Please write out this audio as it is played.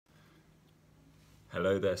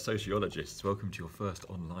Hello there, sociologists. Welcome to your first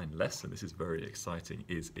online lesson. This is very exciting,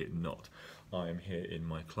 is it not? I am here in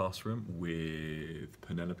my classroom with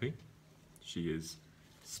Penelope. She is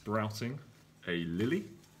sprouting a lily.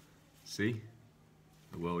 See?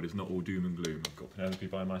 The world is not all doom and gloom. I've got Penelope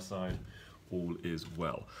by my side. All is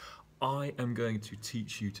well. I am going to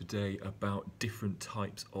teach you today about different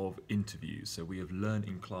types of interviews. So we have learned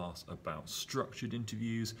in class about structured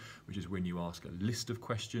interviews, which is when you ask a list of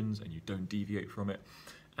questions and you don't deviate from it.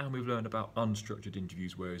 And we've learned about unstructured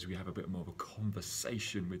interviews, whereas we have a bit more of a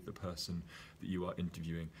conversation with the person that you are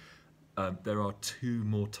interviewing. There are two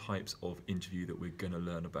more types of interview that we're going to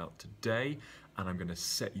learn about today, and I'm going to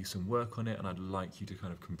set you some work on it, and I'd like you to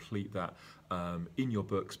kind of complete that in your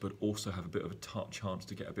books, but also have a bit of a chance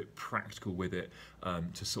to get a bit practical with it,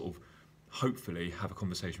 to sort of hopefully have a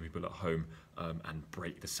conversation with people at home and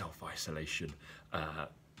break the self-isolation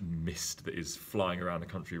mist that is flying around the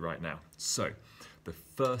country right now. So the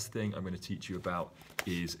first thing I'm going to teach you about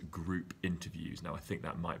is group interviews. Now I think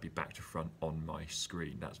that might be back to front on my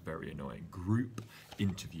screen. That's very annoying. Group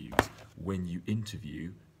interviews, when you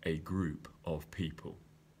interview a group of people.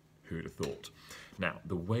 Who would have thought? Now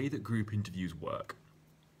the way that group interviews work,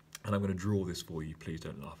 and I'm going to draw this for you, please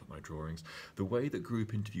don't laugh at my drawings. The way that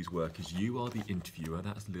group interviews work is you are the interviewer,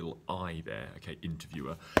 that's the little I there, okay,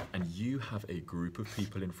 interviewer, and you have a group of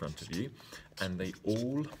people in front of you, and they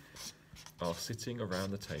all are sitting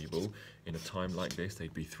around the table. In a time like this,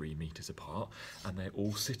 they'd be 3 meters apart, and they're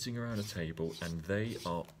all sitting around a table, and they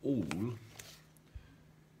are all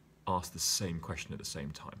asked the same question at the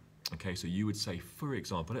same time. Okay, so you would say, for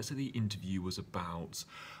example, let's say the interview was about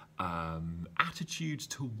attitudes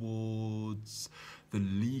towards the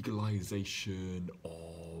legalization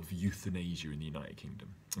of euthanasia in the United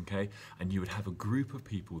Kingdom, okay? And you would have a group of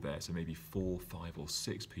people there, so maybe 4, 5 or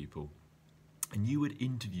 6 people, and you would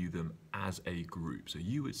interview them as a group. So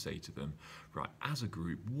you would say to them, right, as a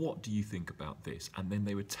group, what do you think about this? And then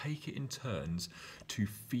they would take it in turns to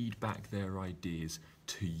feed back their ideas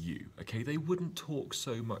to you, okay? They wouldn't talk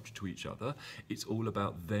so much to each other. It's all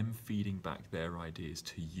about them feeding back their ideas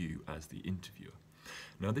to you as the interviewer.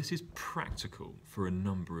 Now this is practical for a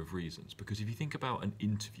number of reasons, because if you think about an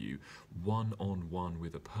interview one-on-one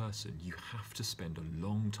with a person, you have to spend a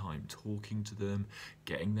long time talking to them,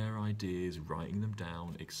 getting their ideas, writing them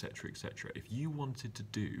down, etc., etc. If you wanted to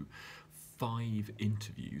do 5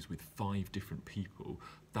 interviews with 5 different people,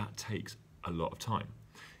 that takes a lot of time.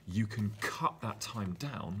 You can cut that time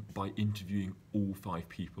down by interviewing all 5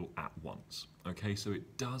 people at once. Okay, so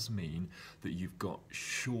it does mean that you've got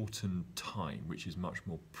shortened time, which is much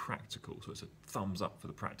more practical. So it's a thumbs up for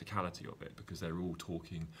the practicality of it, because they're all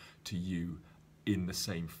talking to you in the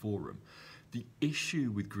same forum. The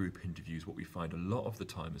issue with group interviews, what we find a lot of the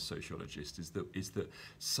time as sociologists, is that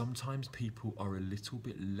sometimes people are a little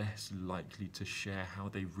bit less likely to share how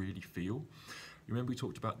they really feel. You remember we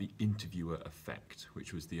talked about the interviewer effect,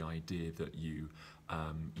 which was the idea that you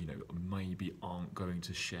maybe aren't going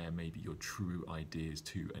to share maybe your true ideas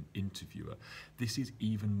to an interviewer. This is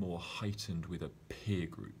even more heightened with a peer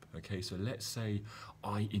group, okay? So let's say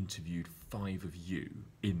I interviewed 5 of you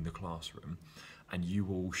in the classroom, and you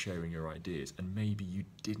were all sharing your ideas, and maybe you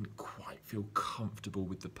didn't quite feel comfortable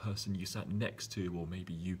with the person you sat next to, or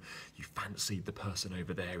maybe you fancied the person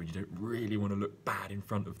over there and you don't really want to look bad in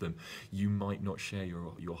front of them. You might not share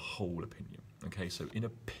your whole opinion. Okay, so in a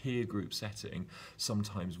peer group setting,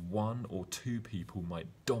 sometimes 1 or 2 people might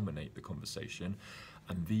dominate the conversation,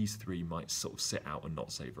 and these 3 might sort of sit out and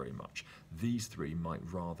not say very much. These 3 might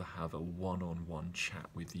rather have a one-on-one chat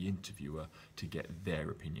with the interviewer to get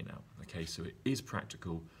their opinion out. Okay, so it is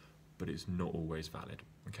practical, but it's not always valid.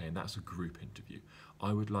 Okay, and that's a group interview.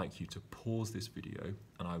 I would like you to pause this video,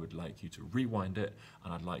 and I would like you to rewind it,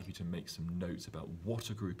 and I'd like you to make some notes about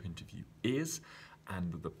what a group interview is,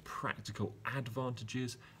 and the practical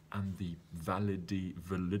advantages and the validity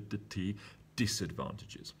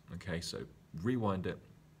disadvantages. Okay, so rewind it,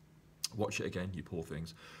 watch it again, you poor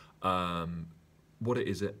things. What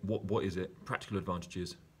is it, practical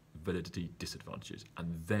advantages, validity, disadvantages,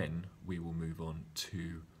 and then we will move on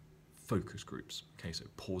to focus groups. Okay, so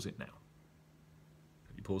pause it now.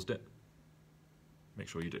 Have you paused it? Make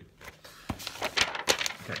sure you do.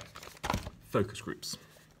 Okay, focus groups.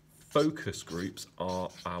 Focus groups are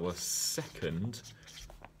our second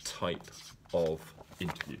type of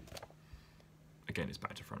interview. Again, it's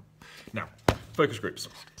back to front. Now, focus groups.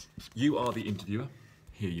 You are the interviewer.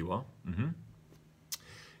 Here you are.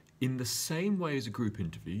 In the same way as a group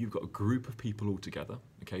interview, you've got a group of people all together,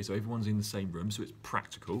 okay, so everyone's in the same room, so it's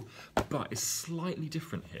practical, but it's slightly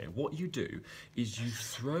different here. What you do is you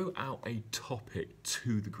throw out a topic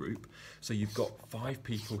to the group. So you've got 5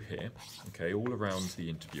 people here, okay, all around the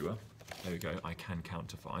interviewer. There we go, I can count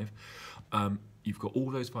to 5. You've got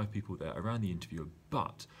all those 5 people there around the interviewer,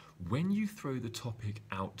 but when you throw the topic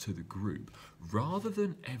out to the group, rather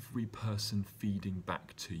than every person feeding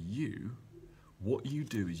back to you, what you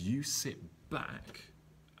do is you sit back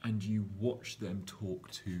and you watch them talk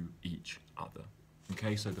to each other.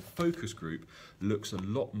 Okay, so the focus group looks a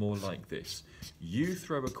lot more like this. You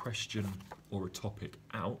throw a question or a topic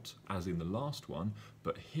out, as in the last one,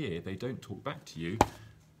 but here they don't talk back to you.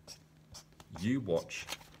 You watch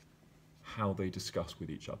how they discuss with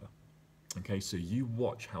each other. Okay, so you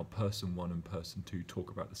watch how person 1 and person 2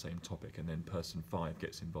 talk about the same topic, and then person 5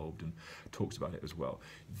 gets involved and talks about it as well.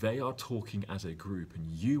 They are talking as a group, and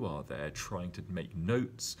you are there trying to make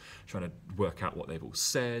notes, trying to work out what they've all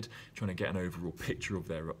said, trying to get an overall picture of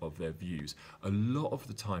their views. A lot of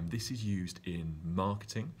the time, this is used in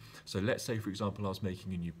marketing. So let's say, for example, I was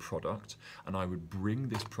making a new product, and I would bring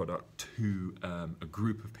this product to a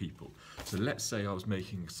group of people. So let's say I was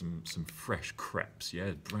making some fresh crepes,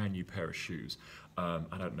 yeah, brand new pair of shoes. I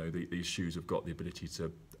don't know, these shoes have got the ability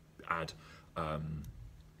to add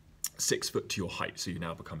 6 foot to your height, so you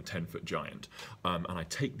now become a 10-foot giant. And I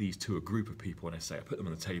take these to a group of people and I put them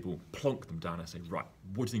on the table, plonk them down, and I say, right,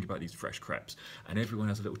 what do you think about these fresh crepes? And everyone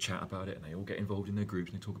has a little chat about it, and they all get involved in their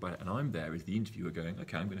groups and they talk about it. And I'm there as the interviewer going,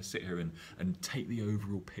 okay, I'm going to sit here and take the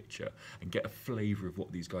overall picture and get a flavour of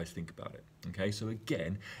what these guys think about it. Okay, so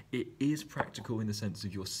again, it is practical in the sense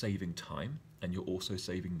of you're saving time, and you're also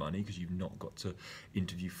saving money because you've not got to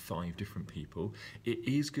interview 5 different people. It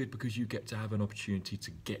is good because you get to have an opportunity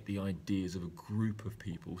to get the ideas of a group of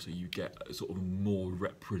people, so you get a sort of more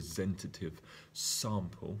representative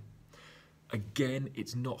sample. Again,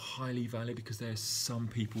 it's not highly valid because there are some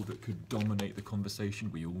people that could dominate the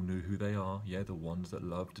conversation. We all know who they are, yeah, the ones that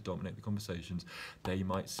love to dominate the conversations. They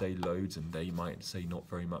might say loads and they might say not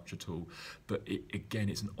very much at all. But again,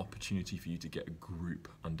 it's an opportunity for you to get a group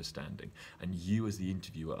understanding. And you as the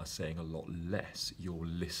interviewer are saying a lot less. You're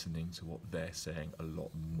listening to what they're saying a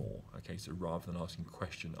lot more. Okay, so rather than asking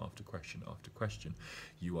question after question after question,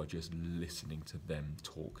 you are just listening to them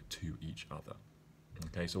talk to each other.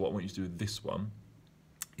 Okay, so what I want you to do with this one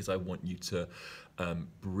is I want you to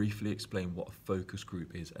briefly explain what a focus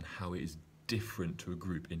group is and how it is different to a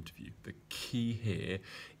group interview. The key here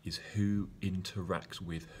is who interacts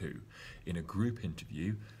with who. In a group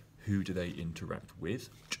interview, who do they interact with?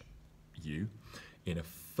 You. In a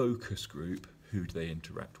focus group, who do they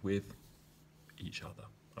interact with? Each other.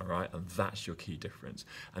 All right, and that's your key difference.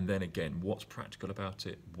 And then again, what's practical about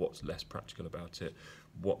it? What's less practical about it?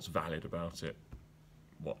 What's valid about it?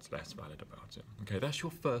 What's less valid about it? Okay, that's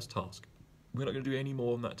your first task. We're not going to do any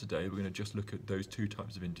more on that today. We're going to just look at those 2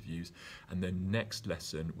 types of interviews, and then next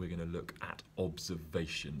lesson we're going to look at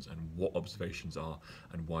observations and what observations are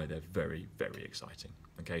and why they're very, very exciting.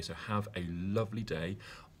 Okay, so have a lovely day.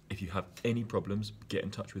 If you have any problems, get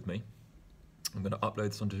in touch with me. I'm going to upload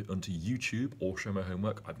this onto YouTube or show my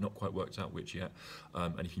homework. I've not quite worked out which yet.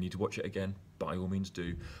 And if you need to watch it again, by all means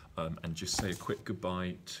do. And just say a quick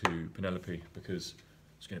goodbye to Penelope because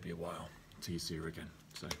it's going to be a while till you see her again.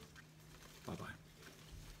 So, bye-bye.